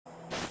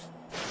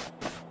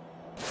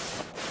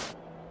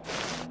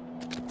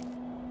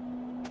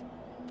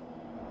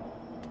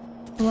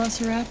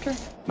Velociraptor?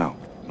 No,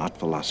 not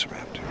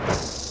Velociraptor.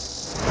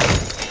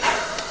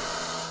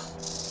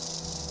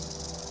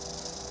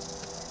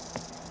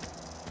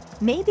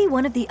 Maybe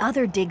one of the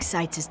other dig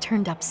sites has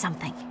turned up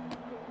something.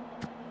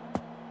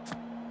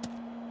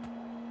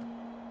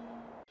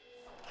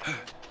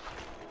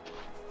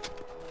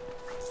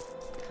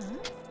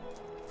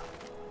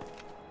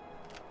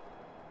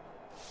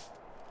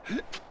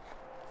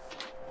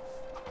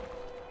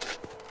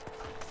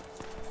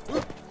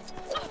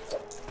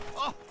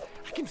 Oh,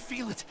 I can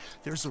feel it.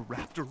 There's a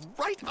raptor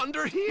right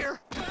under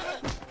here.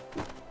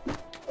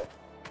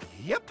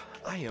 Yep,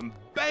 I am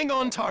bang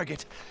on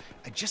target.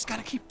 I just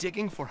gotta keep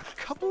digging for a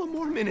couple of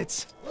more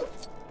minutes.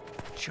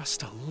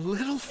 Just a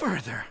little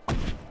further.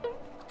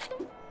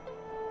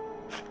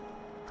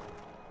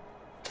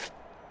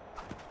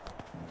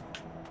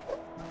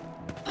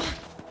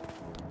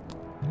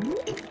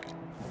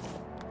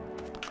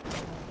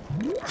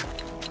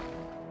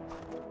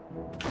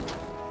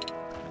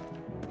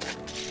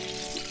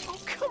 Oh,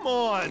 come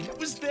on. It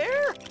was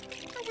there?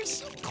 I was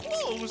so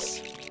close.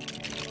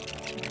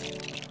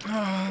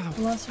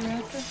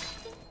 Velociraptor?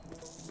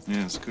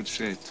 Yeah, it's good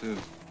shape, too.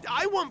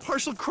 I want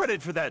partial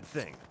credit for that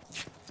thing.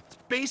 It's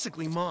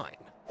basically mine.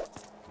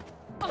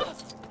 Oh,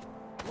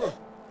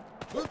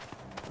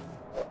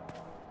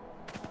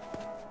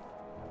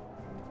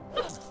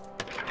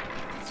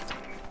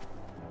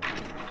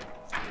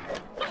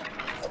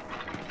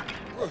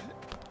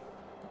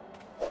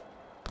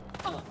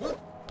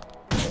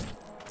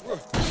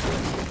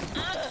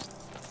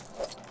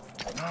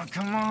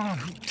 come on.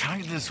 Who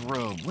tied this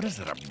rope? What is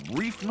it, a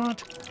reef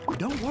knot?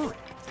 Don't worry.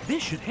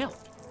 This should help.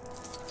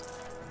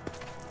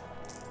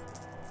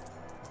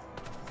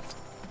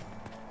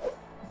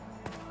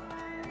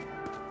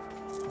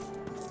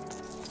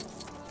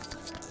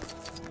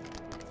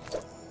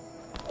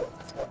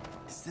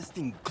 Is this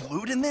thing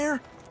glued in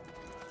there?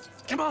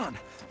 Come on.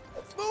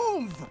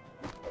 Move!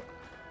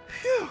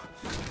 Phew.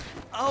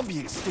 I'll be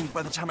extinct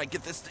by the time I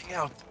get this thing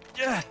out.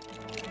 Yeah.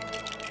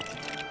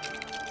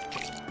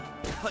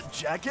 A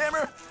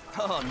jackhammer?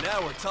 Oh,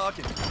 now we're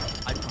talking.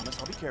 I promise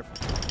I'll be careful.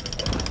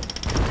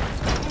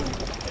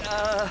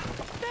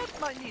 That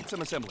might need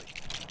some assembly.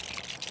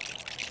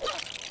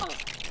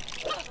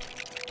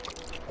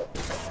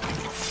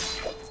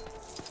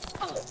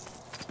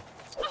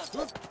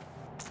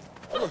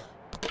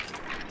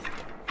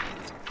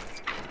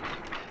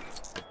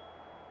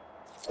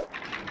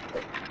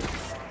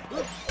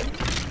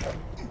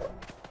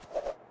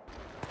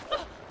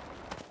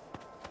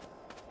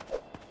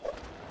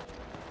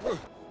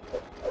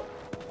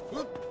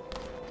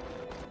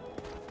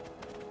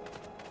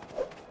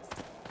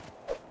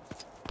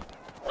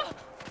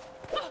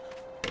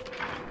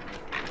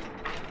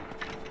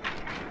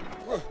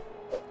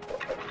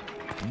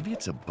 Maybe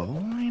it's a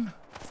bowline?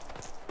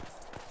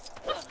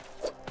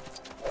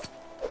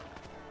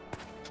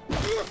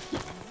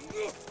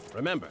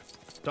 Remember,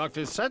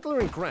 Drs. Settler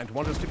and Grant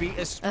want us to be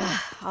as...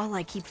 All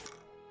I keep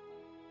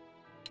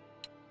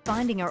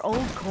finding are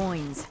old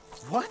coins.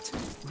 What?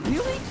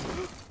 Really?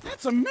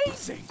 That's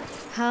amazing!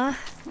 Huh?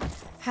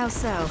 How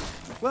so?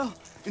 Well,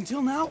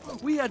 until now,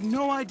 we had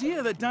no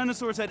idea that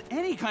dinosaurs had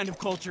any kind of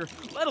culture,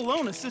 let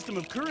alone a system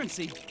of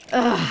currency.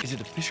 Is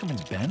it a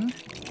fisherman's bend?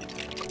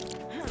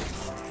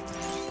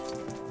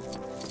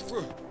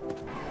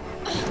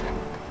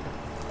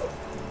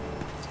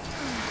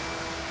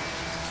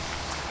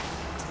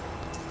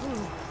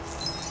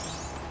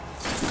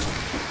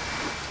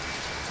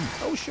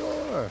 Oh,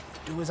 sure.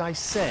 Do as I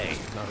say,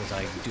 not as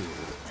I do.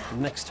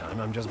 Next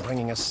time, I'm just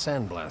bringing a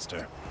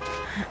sandblaster.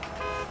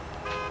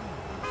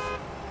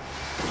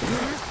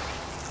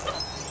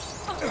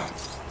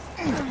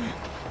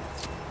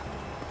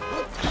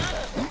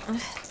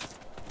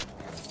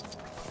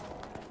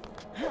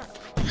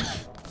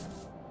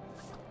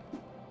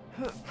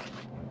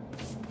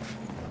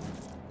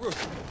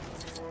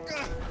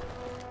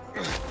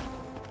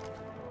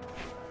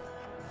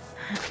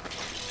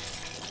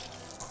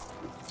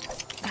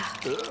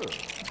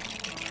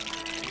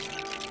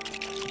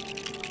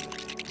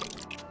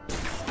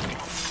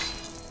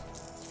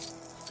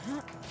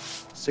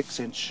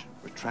 Six-inch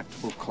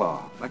retractable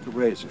claw, like a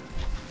razor,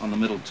 on the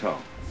middle toe.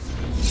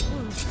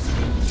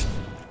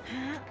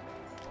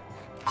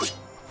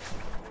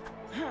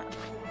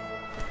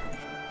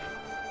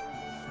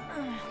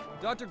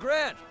 Dr.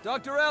 Grant,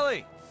 Dr.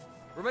 Ellie,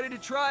 we're ready to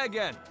try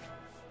again.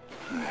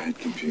 I hate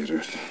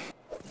computers.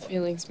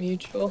 Feelings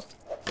mutual.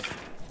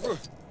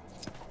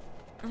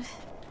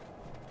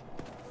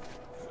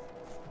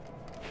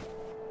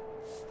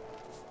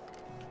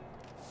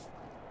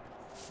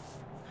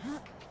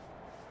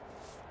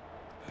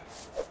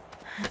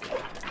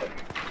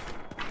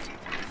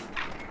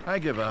 I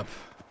give up.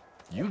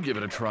 You give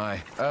it a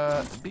try.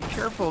 Be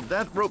careful.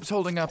 That rope's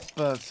holding up,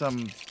 some,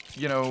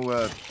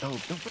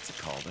 what's it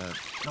called?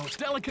 No, it's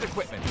delicate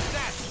equipment.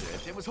 That's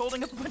it. It was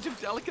holding up a bunch of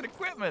delicate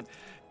equipment.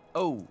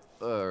 Oh,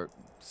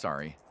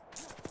 sorry.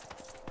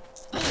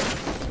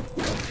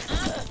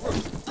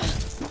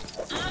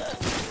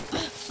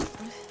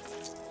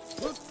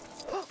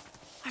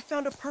 I found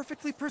found a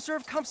perfectly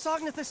preserved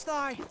Compsognathus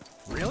thigh.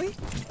 Really?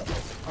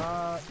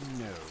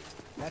 No.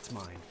 That's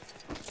mine.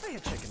 I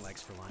had chicken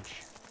legs for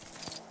lunch.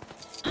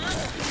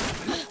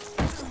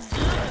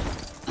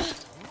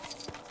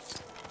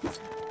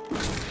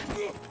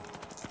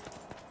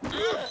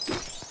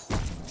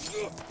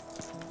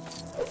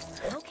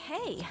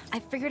 Okay, I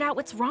figured out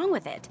what's wrong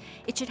with it.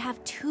 It should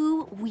have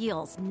 2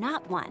 wheels,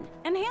 not 1.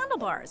 And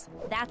handlebars.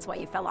 That's why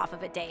you fell off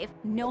of it, Dave.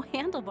 No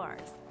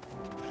handlebars.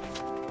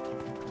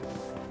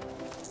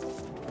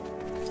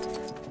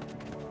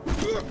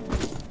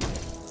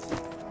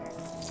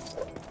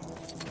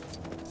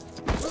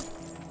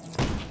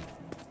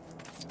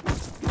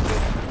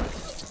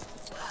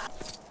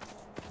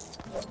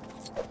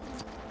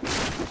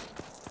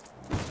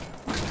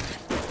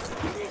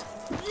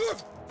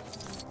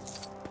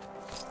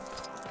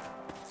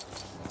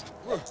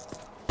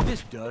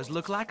 This does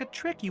look like a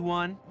tricky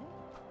one.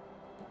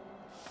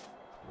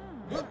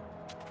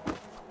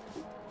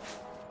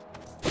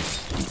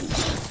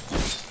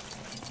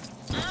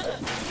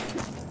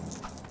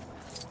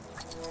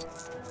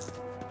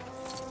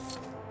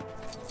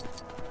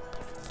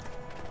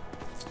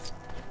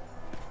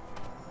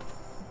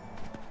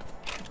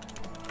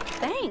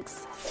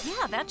 Thanks.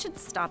 Yeah, that should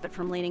stop it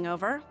from leaning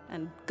over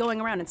and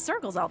going around in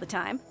circles all the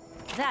time.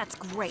 That's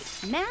great.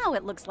 Now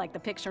it looks like the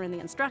picture in the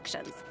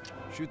instructions.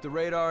 Shoot the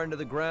radar into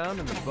the ground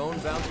and the phone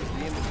bounces the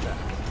image back.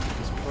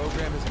 This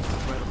program is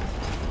incredible.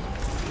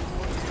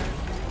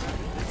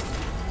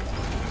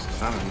 What's the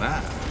fun in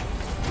that?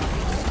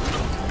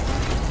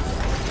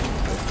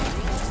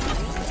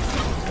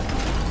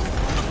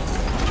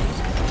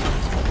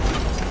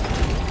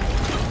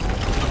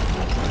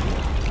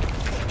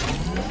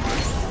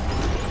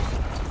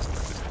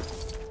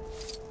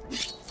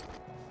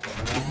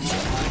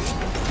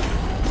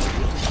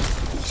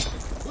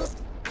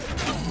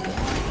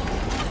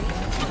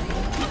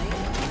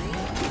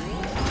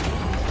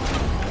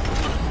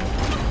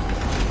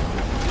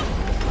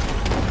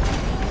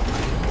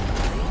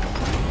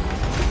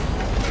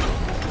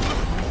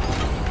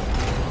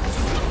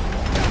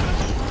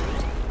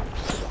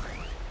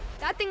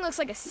 That thing looks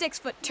like a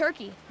 6-foot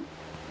turkey.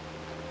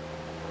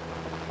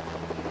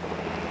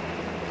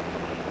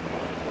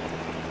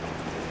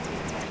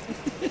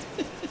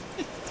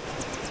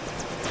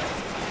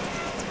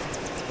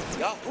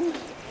 Yahoo!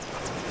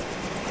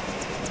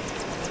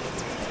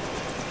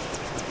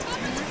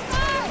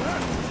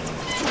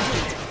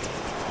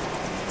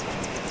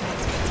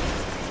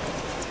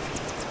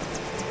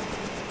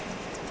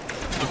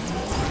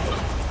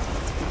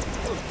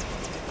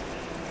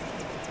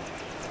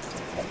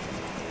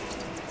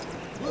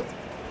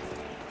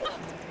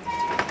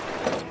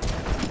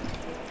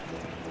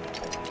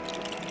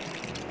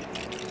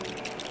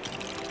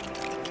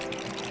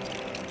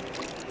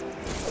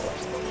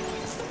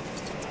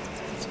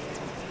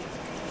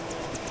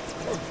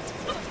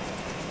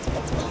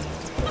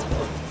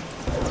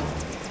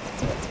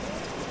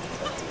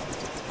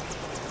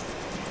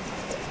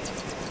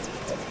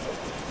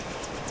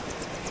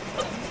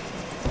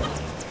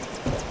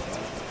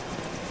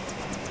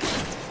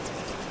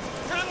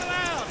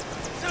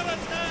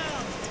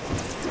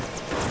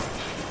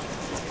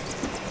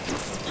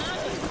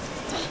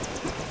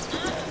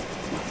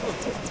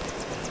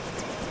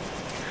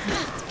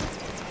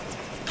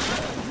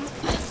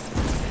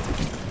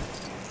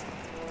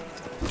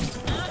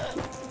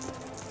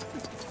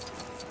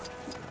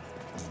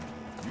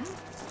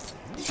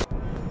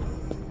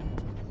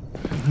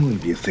 Who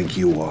do you think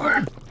you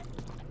are?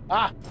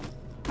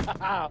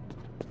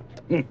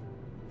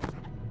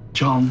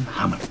 John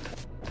Hammond.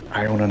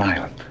 I own an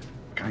island,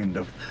 kind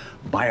of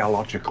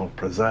biological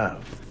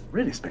preserve.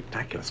 Really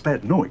spectacular,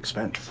 spared no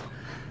expense.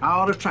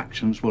 Our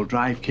attractions will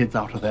drive kids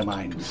out of their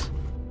minds.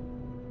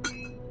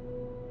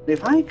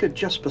 If I could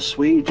just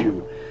persuade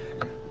you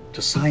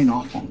to sign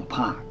off on the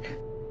park,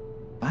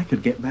 I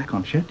could get back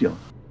on schedule.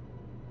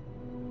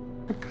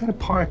 What kind of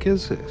park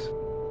is this?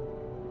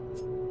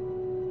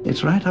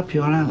 It's right up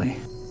your alley.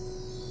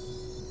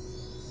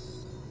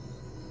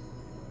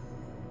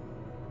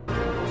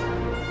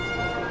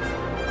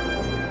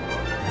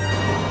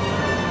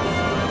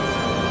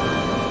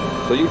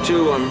 So you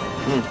two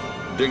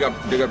dig up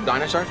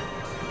dinosaurs?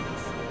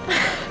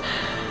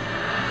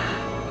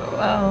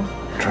 Well,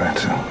 Try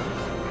to.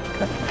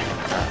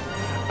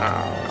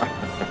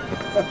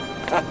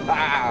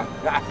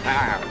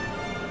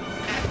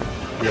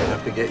 You'll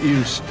have to get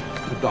used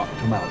to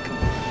Dr. Malcolm.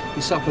 He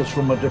suffers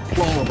from a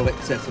deplorable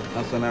excess of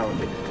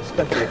personality,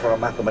 especially for a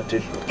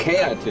mathematician.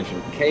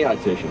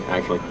 Chaotician,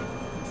 actually.